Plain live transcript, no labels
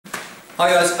Hi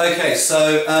guys, okay,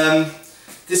 so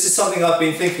this is something I've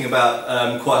been thinking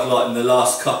about quite a lot in the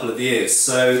last couple of years.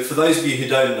 So for those of you who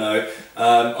don't know,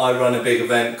 I run a big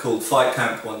event called Fight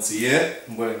Camp once a year.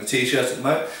 I'm wearing the t-shirt at the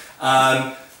moment.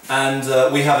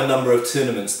 And we have a number of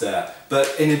tournaments there.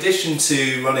 But in addition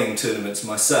to running tournaments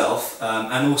myself,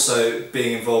 and also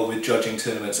being involved with judging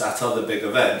tournaments at other big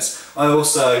events, I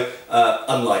also,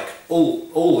 unlike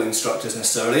all instructors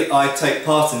necessarily, I take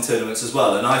part in tournaments as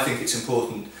well. And I think it's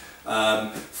important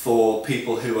for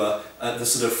people who are at the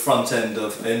sort of front end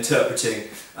of interpreting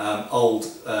old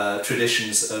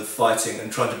traditions of fighting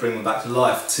and trying to bring them back to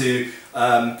life to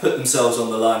put themselves on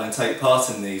the line and take part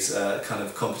in these kind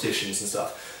of competitions and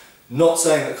stuff. Not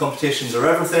saying that competitions are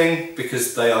everything,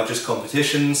 because they are just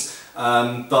competitions,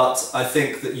 but I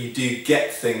think that you do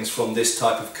get things from this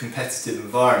type of competitive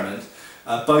environment,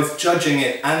 both judging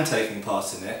it and taking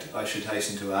part in it, I should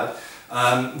hasten to add,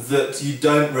 that you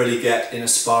don't really get in a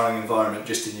sparring environment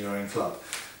just in your own club.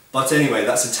 But anyway,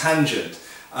 that's a tangent.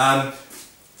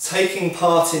 Taking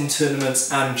part in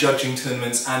tournaments and judging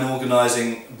tournaments and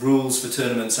organising rules for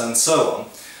tournaments and so on,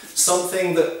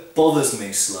 something that bothers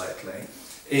me slightly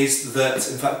is that,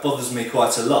 in fact bothers me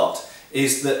quite a lot,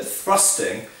 is that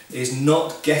thrusting is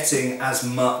not getting as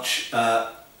much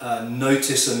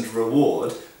notice and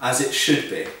reward as it should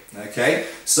be. Okay,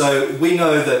 so we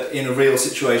know that in a real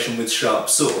situation with sharp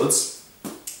swords,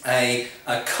 a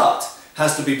cut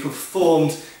has to be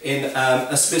performed in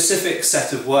a specific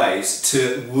set of ways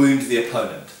to wound the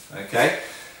opponent. Okay,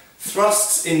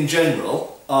 thrusts in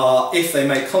general are, if they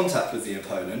make contact with the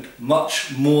opponent,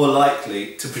 much more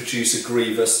likely to produce a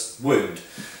grievous wound.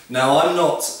 Now, I'm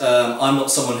not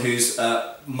someone who's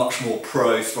much more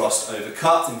pro thrust over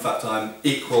cut. In fact, I'm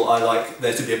equal. I like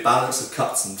there to be a balance of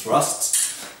cuts and thrusts.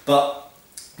 But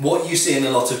what you see in a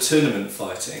lot of tournament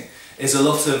fighting is a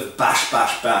lot of bash,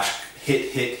 bash, bash,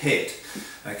 hit, hit, hit.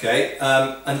 Okay,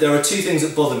 and there are two things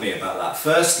that bother me about that.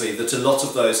 Firstly, that a lot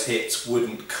of those hits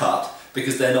wouldn't cut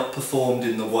because they're not performed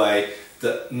in the way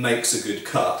that makes a good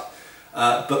cut.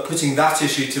 But putting that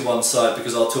issue to one side,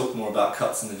 because I'll talk more about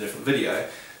cuts in a different video,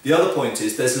 the other point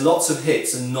is there's lots of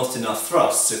hits and not enough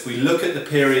thrusts. If we look at the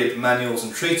period manuals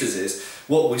and treatises,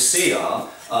 what we see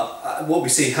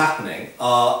happening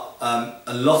are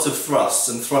a lot of thrusts,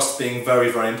 and thrusts being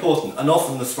very, very important, and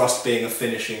often the thrust being a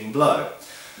finishing blow.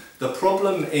 The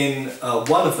problem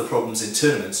one of the problems in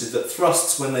tournaments is that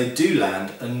thrusts, when they do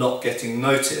land, are not getting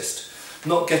noticed.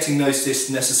 Not getting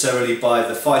noticed necessarily by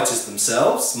the fighters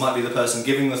themselves, might be the person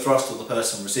giving the thrust or the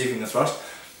person receiving the thrust,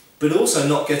 but also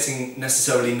not getting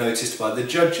necessarily noticed by the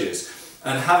judges.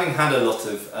 And having had a lot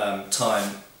of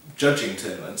time judging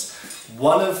tournaments,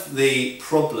 one of the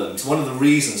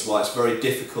reasons why it's very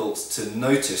difficult to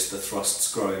notice the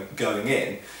thrusts going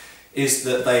in is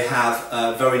that they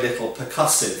have very little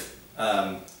percussive,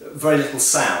 very little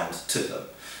sound to them.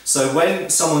 So when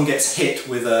someone gets hit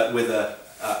with a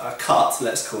cut,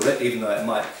 let's call it, even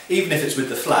if it's with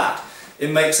the flat, it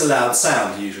makes a loud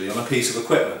sound usually on a piece of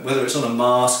equipment, whether it's on a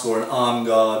mask or an arm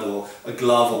guard or a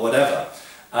glove or whatever.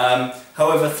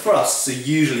 However, thrusts are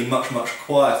usually much, much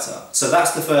quieter. So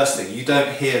that's the first thing, you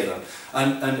don't hear them.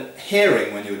 And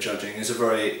hearing when you're judging is a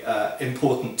very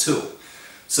important tool.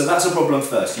 So that's a problem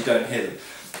first, you don't hear them.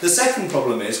 The second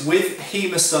problem is, with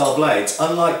HEMA style blades,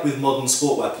 unlike with modern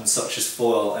sport weapons such as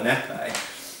foil and epee,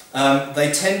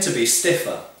 they tend to be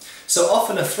stiffer. So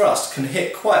often a thrust can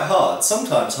hit quite hard,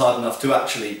 sometimes hard enough to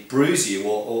actually bruise you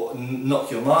or knock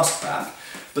your mask back,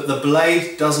 but the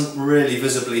blade doesn't really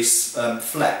visibly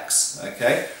flex,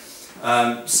 okay?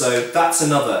 So that's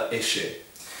another issue.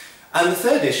 And the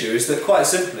third issue is that, quite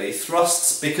simply,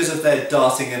 thrusts, because of their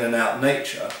darting in and out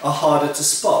nature, are harder to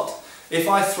spot. If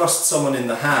I thrust someone in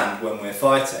the hand when we're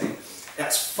fighting,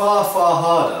 that's far, far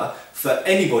harder for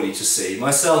anybody to see,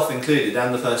 myself included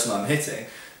and the person I'm hitting,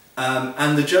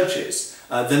 and the judges,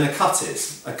 than a cut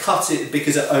is. A cut,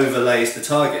 because it overlays the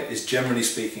target, is generally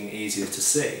speaking easier to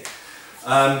see.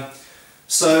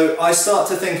 So I start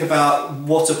to think about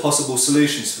what are possible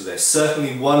solutions for this.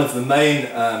 Certainly one of the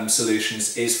main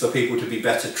solutions is for people to be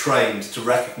better trained to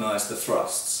recognise the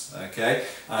thrusts, okay?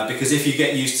 Because if you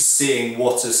get used to seeing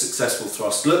what a successful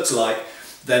thrust looks like,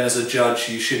 then as a judge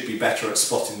you should be better at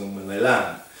spotting them when they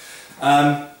land.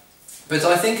 But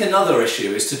I think another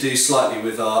issue is to do slightly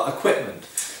with our equipment.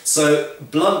 So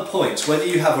blunt points, whether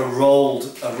you have a rolled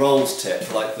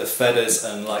tip like the feathers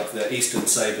and like the Eastern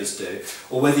sabres do,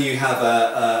 or whether you have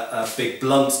a big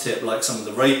blunt tip like some of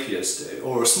the rapiers do,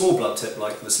 or a small blunt tip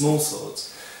like the small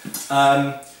swords,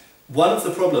 one of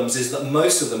the problems is that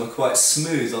most of them are quite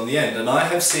smooth on the end. And I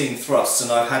have seen thrusts,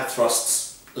 and I've had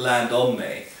thrusts land on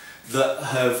me, that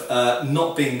have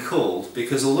not been called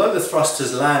because although the thrust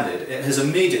has landed, it has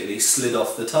immediately slid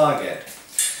off the target.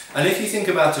 And if you think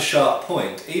about a sharp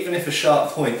point, even if a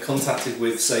sharp point contacted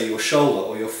with, say, your shoulder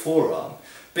or your forearm,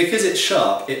 because it's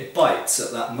sharp, it bites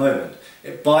at that moment.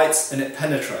 It bites and it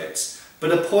penetrates.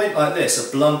 But a point like this,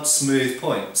 a blunt, smooth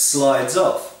point, slides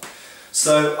off.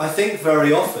 So I think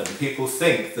very often people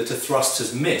think that a thrust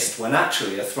has missed when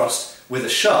actually a thrust with a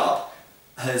sharp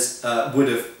would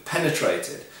have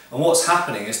penetrated. And what's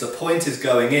happening is the point is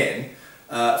going in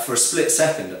for a split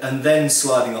second and then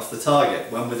sliding off the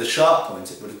target, when with a sharp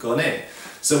point it would have gone in.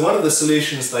 So one of the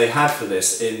solutions they had for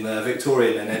this in the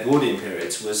Victorian and Edwardian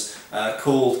periods was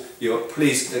called,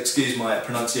 please excuse my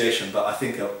pronunciation, but I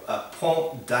think a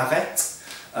point d'arrêt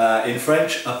in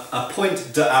French, a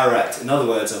point d'arrêt, in other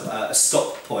words a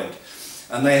stop point.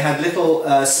 And they had little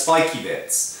spiky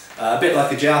bits, a bit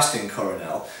like a jousting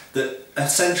coronel, that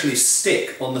essentially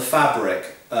stick on the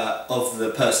fabric of the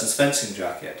person's fencing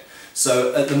jacket.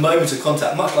 So at the moment of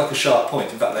contact, much like a sharp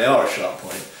point, in fact they are a sharp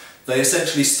point, they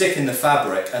essentially stick in the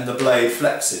fabric and the blade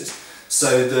flexes.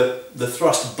 So the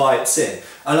thrust bites in.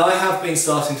 And I have been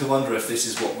starting to wonder if this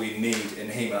is what we need in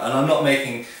HEMA. And I'm not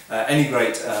making any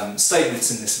great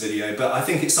statements in this video, but I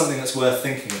think it's something that's worth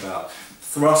thinking about.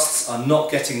 Thrusts are not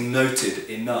getting noted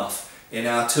enough in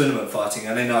our tournament fighting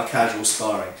and in our casual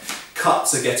sparring.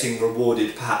 Cuts are getting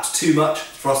rewarded perhaps too much,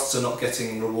 thrusts are not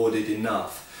getting rewarded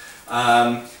enough.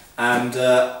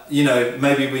 You know,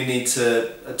 maybe we need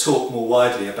to talk more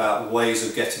widely about ways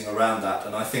of getting around that.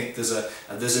 And I think there's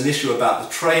an issue about the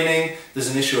training, there's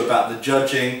an issue about the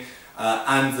judging,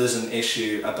 and there's an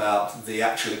issue about the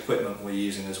actual equipment we're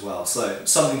using as well. So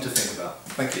something to think about.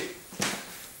 Thank you.